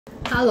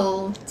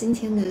Hello， 今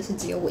天呢是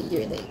只有我一个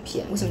人的影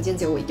片。为什么今天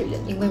只有我一个人？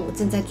因为我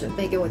正在准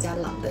备给我家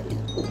狼的礼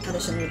物，他的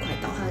生日快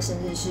到，他的生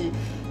日是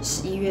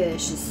11月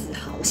14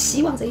号。我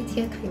希望这一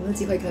天看有没有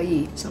机会可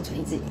以上传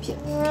一支影片。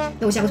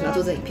那我现在为什么要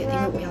做这影片呢？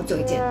因为我要做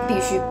一件必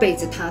须背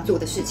着他做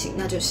的事情，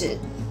那就是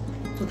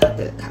做他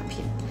的卡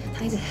片。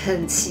他一直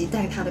很期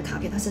待他的卡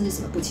片，他甚至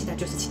什么不期待，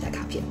就是期待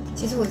卡片。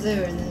其实我这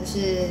个人呢，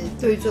是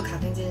对于做卡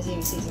片这件事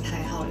情是已经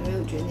太好了，因为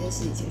我觉得那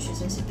是以前学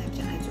生时代比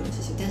较爱做的事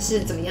情。但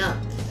是怎么样？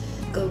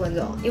各位观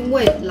众，因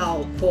为老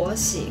婆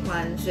喜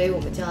欢，所以我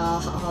们就要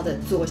好好的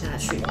做下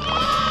去。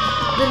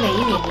那每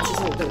一年呢，其实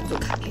我都有做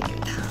卡片给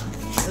他，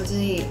我最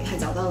近还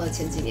找到了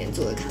前几年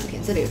做的卡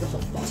片，这里有个红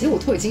包。其实我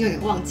都已经有点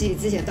忘记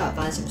之前到底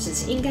发生什么事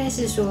情，应该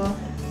是说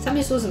上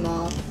面说什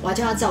么，我要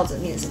叫他照着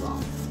念什么。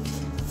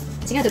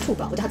亲爱的兔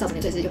宝，我叫他照着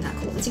念，所以是用他的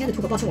口吻。亲爱的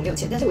兔宝，抱歉我没有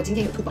钱，但是我今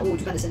天有兔宝物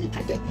举办的生日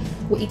派对，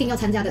我一定要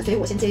参加的，所以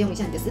我先借用一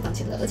下你的私房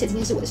钱了。而且今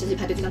天是我的生日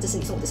派对，就当这是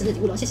你送我的生日礼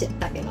物喽，谢谢，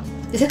大概嘛。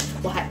就是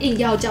我还硬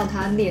要叫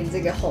他念这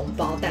个红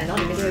包袋，然后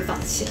里面就会放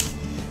钱，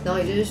然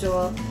后也就是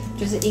说，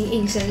就是因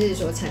应生日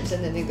所产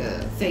生的那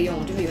个费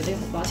用，就会由这个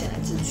红包钱来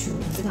支出，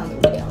非常的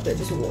无聊。对，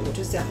就是我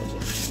就是这样的人。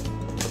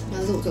然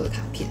后这是我做的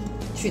卡片，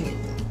去年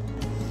的，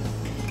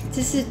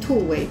这是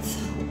兔尾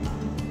草。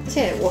而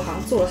且我好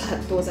像做了很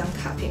多张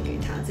卡片给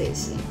他，这也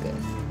是一个。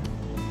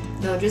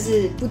然后就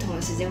是不同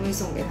的时间会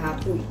送给他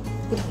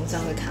不同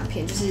张的卡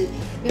片，就是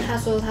因为他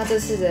说他这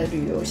次的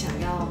旅游想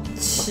要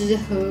吃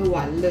喝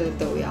玩乐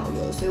都要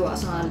有，所以我要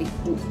送他礼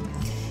物，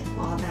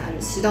我要带他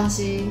去吃东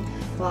西，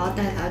我要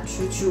带他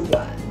出去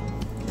玩，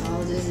然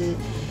后就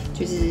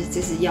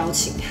是邀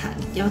请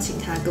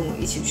他跟我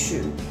一起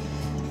去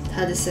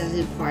他的生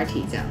日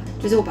party， 这样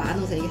就是我把它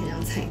弄成一个很像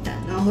菜单，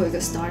然后会有一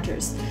个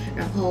starters，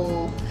 然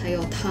后还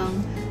有汤，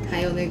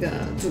还有那个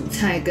主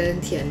菜跟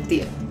甜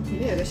点，里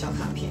面有一个小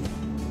卡片。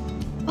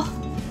哦，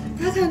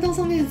大家看得到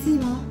上面的字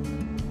吗？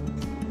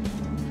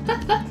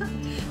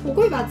我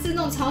故意把字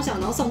弄超小，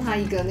然后送他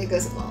一个那个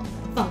什么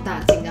放大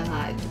镜，让他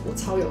来读，我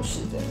超有事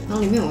的。然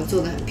后里面我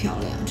做的很漂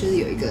亮，就是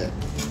有一个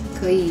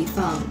可以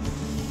放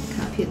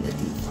卡片的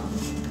地方，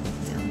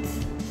这样子。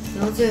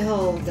然后最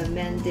后的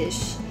main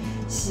dish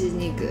是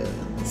那个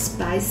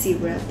spicy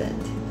Rabbit，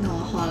 然后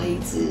画了一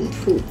只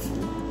兔子，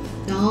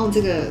然后这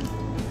个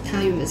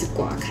它原本是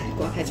刮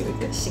开就有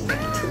一个性感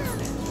的兔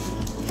子。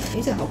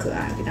哎，这个好可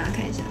爱，给大家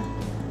看一下。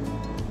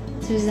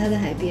就是他在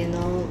海边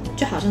哦，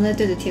就好像在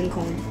对着天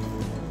空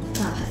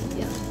大喊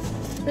一样。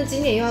那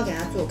今年又要给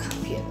他做卡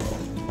片，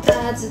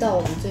大家知道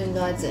我们最近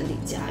都在整理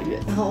家园，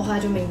然后我后来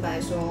就明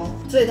白说，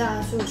最大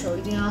的诉求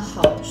一定要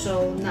好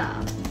收纳。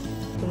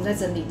我们在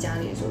整理家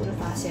里的时候，我就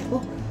发现哦，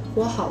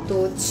我好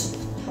多纸，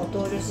好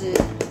多就是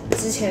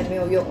之前没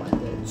有用完的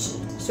纸，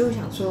所以我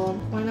想说，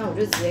那我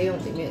就直接用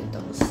里面的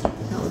东西，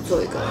然后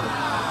做一个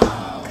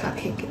卡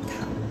片给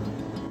他。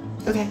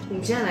OK， 我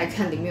们现在来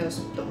看里面有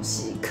什么东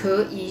西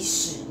可以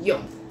使用。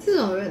这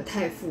种有点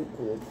太复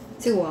古，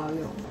这个我要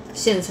用。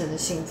现成的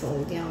信封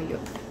我一定要用。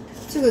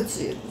这个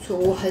纸也不错，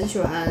我很喜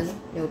欢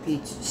牛皮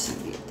纸系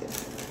列的。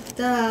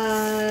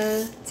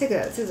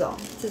这种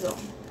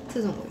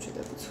我觉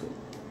得不错，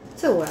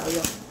这个我要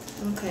用。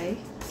OK，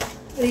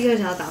 我一个人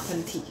想要打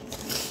喷嚏。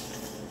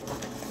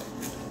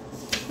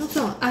那这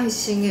种爱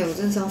心我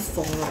真的是要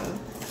疯了。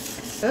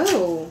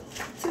哦，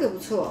这个不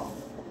错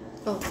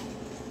哦。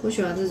我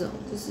喜欢这种，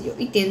就是有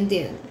一点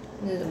点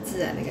那种自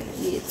然的感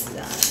觉，叶子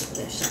啊什么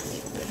在上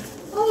面的。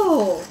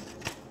哦，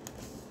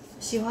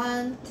喜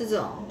欢这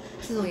种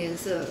颜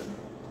色，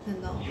看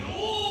到吗？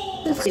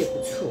这个也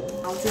不错。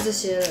好，就这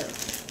些了。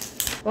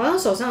我要用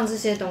手上这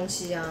些东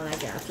西啊来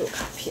给他做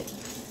卡片。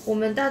我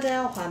们大家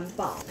要环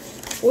保。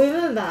我原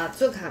本把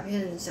做卡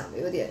片想的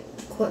有点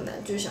困难，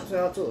就是想说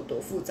要做的多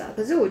复杂。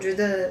可是我觉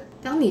得，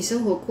当你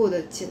生活过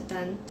得简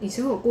单，你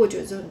生活过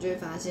久之后，你就会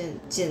发现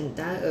简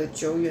单而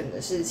久远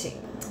的事情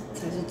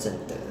才是真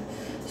的。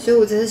所以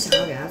我真是想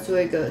要给他做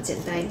一个简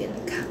单一点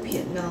的卡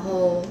片，然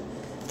后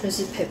就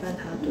是陪伴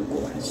他度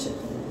过完生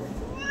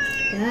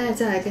日。等下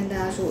再来跟大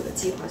家说我的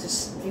计划是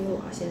什么，因为我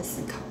要先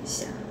思考一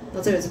下。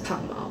然后这里是胖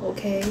毛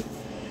 ，OK。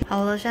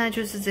好了，现在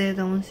就是这些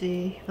东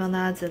西帮大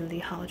家整理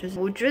好，就是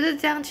我觉得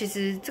这样其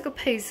实这个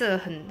配色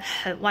很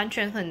完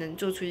全很能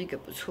做出一个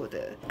不错的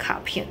卡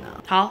片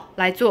啊。好，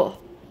来做。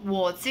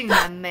我竟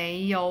然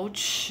没有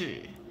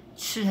尺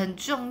很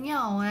重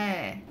要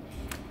哎。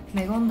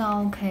美工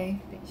刀 OK，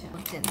 等一下，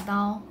剪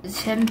刀、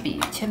铅笔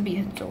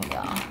很重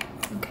要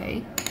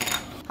OK。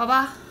好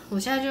吧，我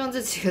现在就用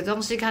这几个东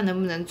西看能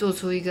不能做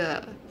出一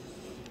个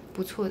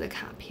不错的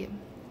卡片。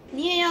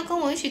你也要跟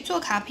我一起做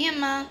卡片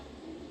吗？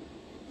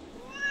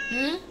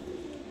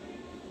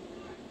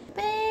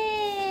贝，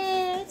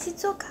一起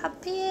做卡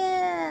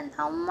片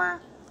好吗？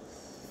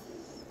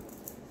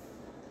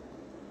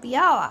不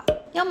要啊，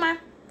要吗？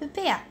贝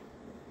贝啊？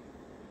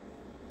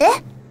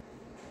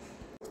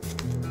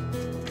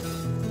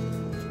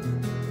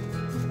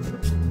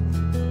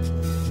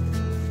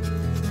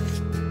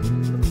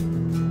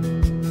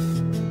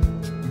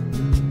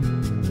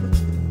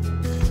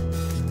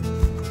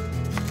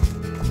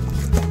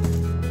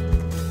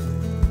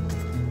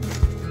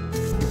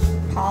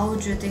好，我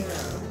决定了，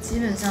基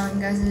本上应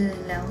该是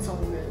2种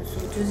元素，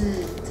就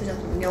是这叫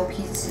什么牛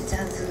皮纸加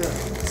这个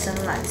深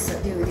蓝色，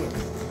又有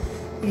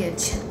一点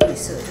浅绿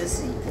色，就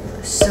是一个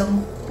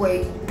深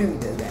灰绿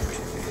的感觉。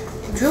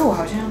我觉得我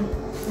好像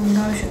应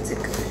该会选这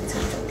个，这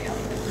个比较漂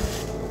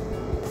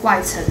亮。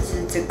外层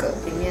是这个，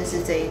里面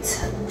是这一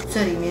层，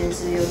最里面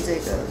是用这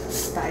个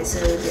白色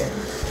有点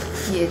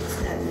叶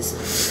子还是什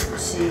么东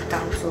西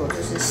当做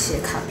就是写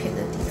卡片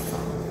的地方，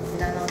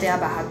然后等下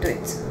把它对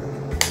折。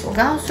我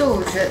刚刚说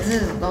我觉得这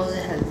种东西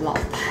很老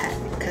派，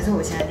可是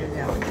我现在就这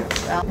样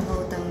用，然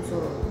后当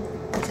做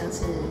像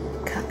是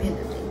卡片的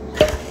名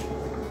牌。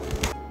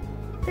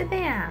贝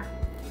贝啊，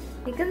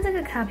你跟这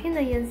个卡片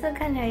的颜色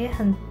看起来也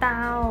很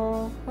搭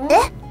哦。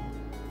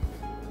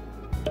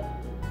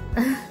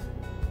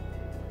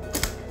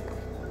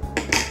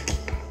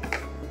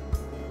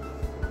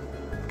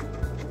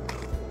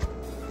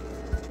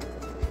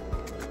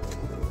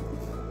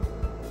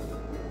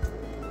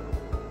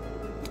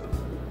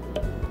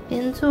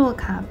边做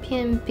卡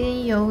片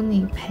边有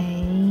你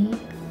陪，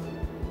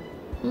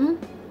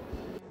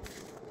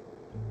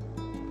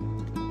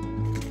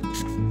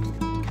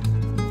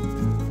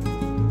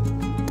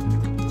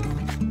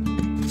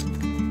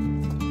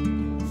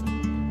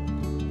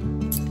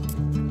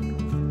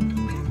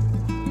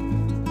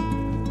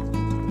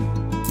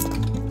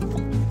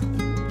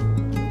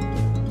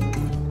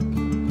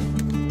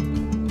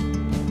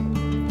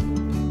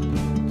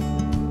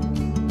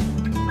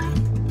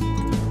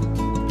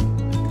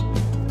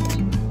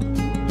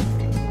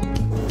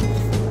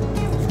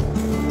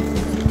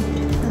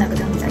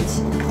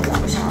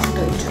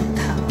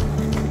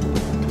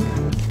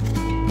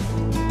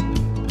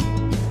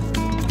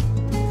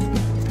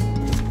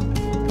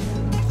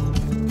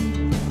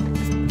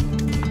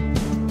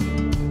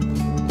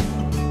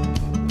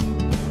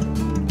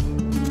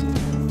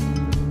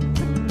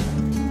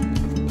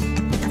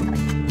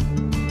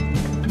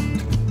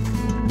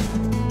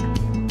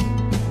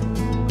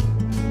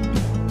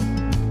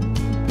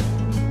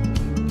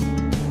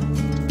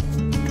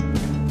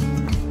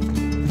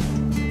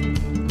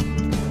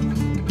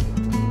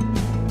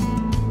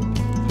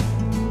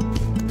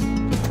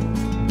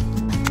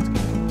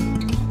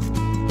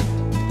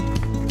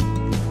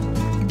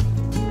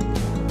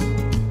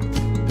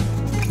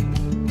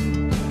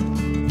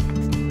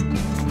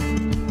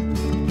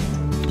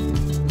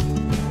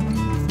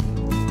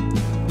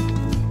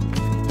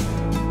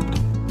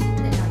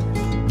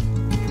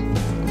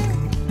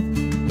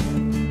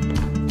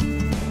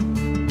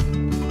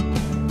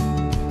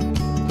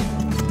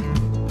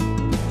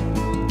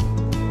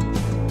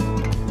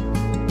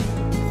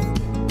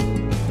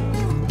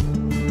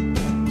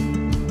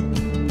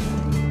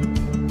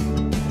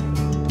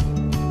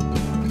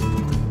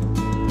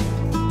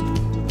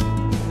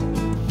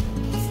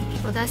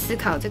我在思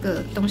考这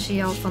个东西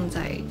要放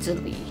在这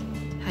里，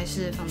还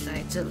是放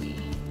在这里？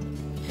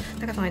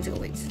大概放在这个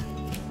位置。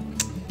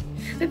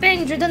贝贝，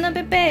你觉得呢？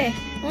贝贝，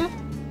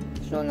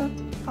说呢？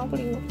好，不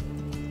理我。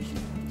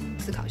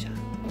思考一下。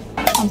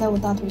放在我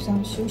大腿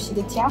上休息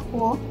的家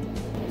伙，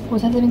我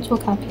在这边做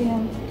卡片，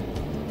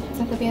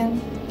在这边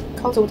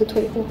靠着我的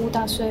腿呼呼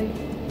大睡，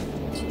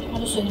他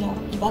就睡着，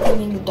尾巴在那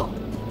边蠕动，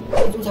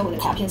陪住在我的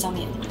卡片上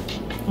面。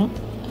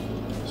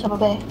小宝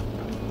贝。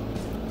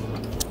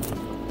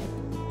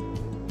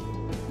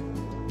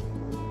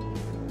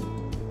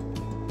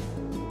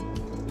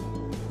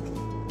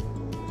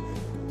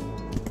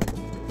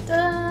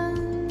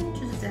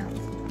就是这样子，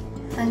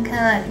翻开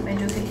来里面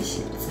就可以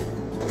写字。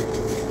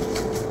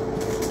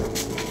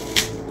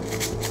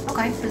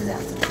OK， 就是这样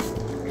子。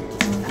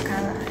然后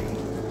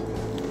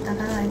打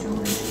开来就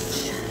会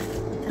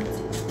这样子，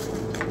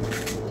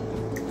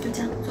就这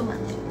样做完。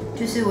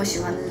就是我喜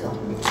欢这种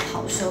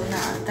好收纳，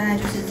大概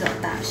就是这种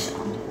大小，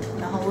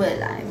然后未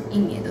来1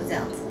年都这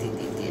样子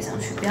叠上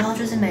去，不要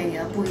就是每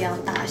年不一样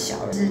大小，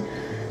而是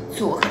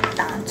做很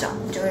大张，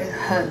你就会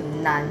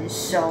很难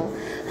收。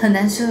很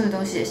难收的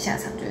东西的下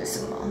场就是什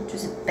么？就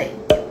是被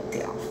丢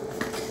掉。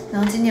然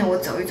后今年我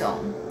走一种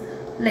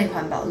类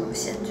环保路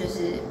线，就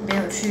是没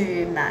有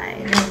去买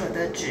任何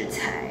的纸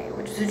材，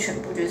我就是全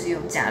部就是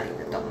用家里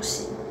的东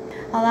西。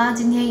好啦，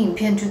今天影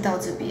片就到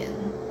这边，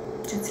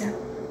就这样。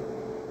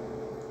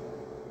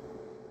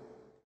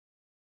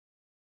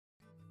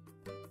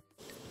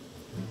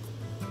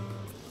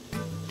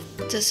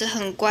这是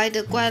很乖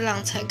的乖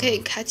狼才可以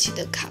开启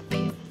的卡片，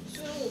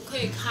所以我可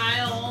以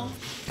开哦。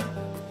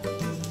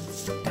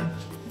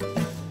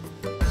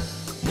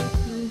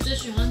你最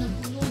喜欢的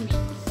部落米？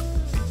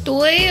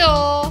对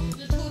哦，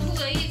是兔兔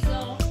的意思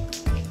哦。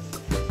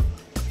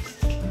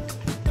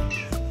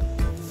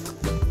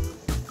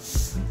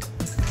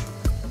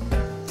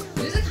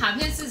我觉得这卡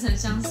片似曾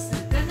相识，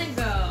跟那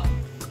个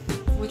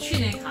我去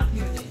年卡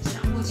片有点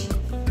像，目前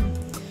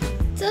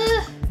这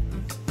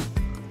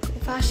谁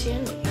发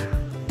现你啊？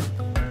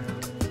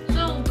虽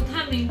然我不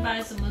太明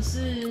白什么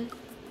是，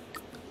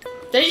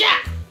等一下。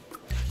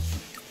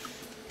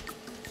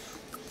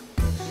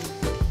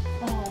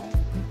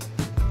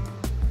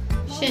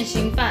现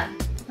行犯，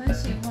很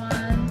喜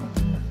欢。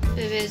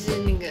贝贝是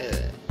那个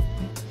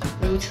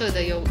如厕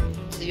的优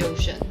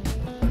生。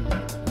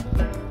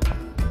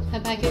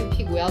Michael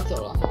屁股要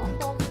走了哈。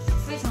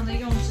非常的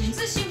用心。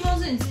这信封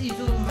是你自己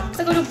做的吗？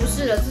这个就不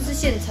是了，这是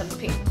现成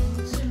品。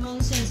信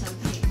封现成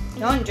品。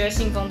然后你觉得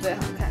信封最好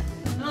看？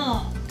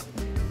嗯，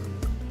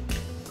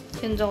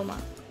天舟吗？